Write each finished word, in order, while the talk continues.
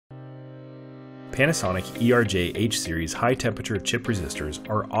Panasonic ERJ-H Series high-temperature chip resistors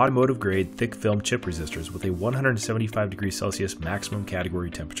are automotive-grade thick-film chip resistors with a 175°C maximum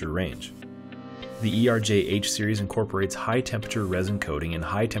category temperature range. The ERJ-H Series incorporates high-temperature resin coating and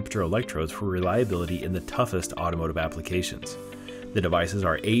high-temperature electrodes for reliability in the toughest automotive applications. The devices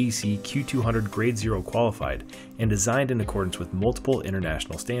are AEC Q200 Grade 0 qualified and designed in accordance with multiple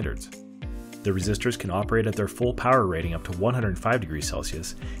international standards. The resistors can operate at their full power rating up to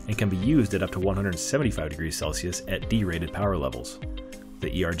 105°C and can be used at up to 175°C at D-rated power levels.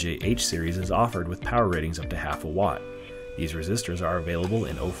 The ERJ-H series is offered with power ratings up to half a watt. These resistors are available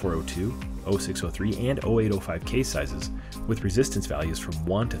in 0402, 0603, and 0805 case sizes with resistance values from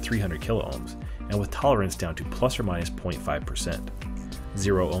 1 to 300 kiloohms and with tolerance down to plus or minus 0.5%.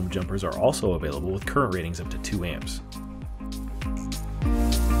 0 ohm jumpers are also available with current ratings up to 2 amps.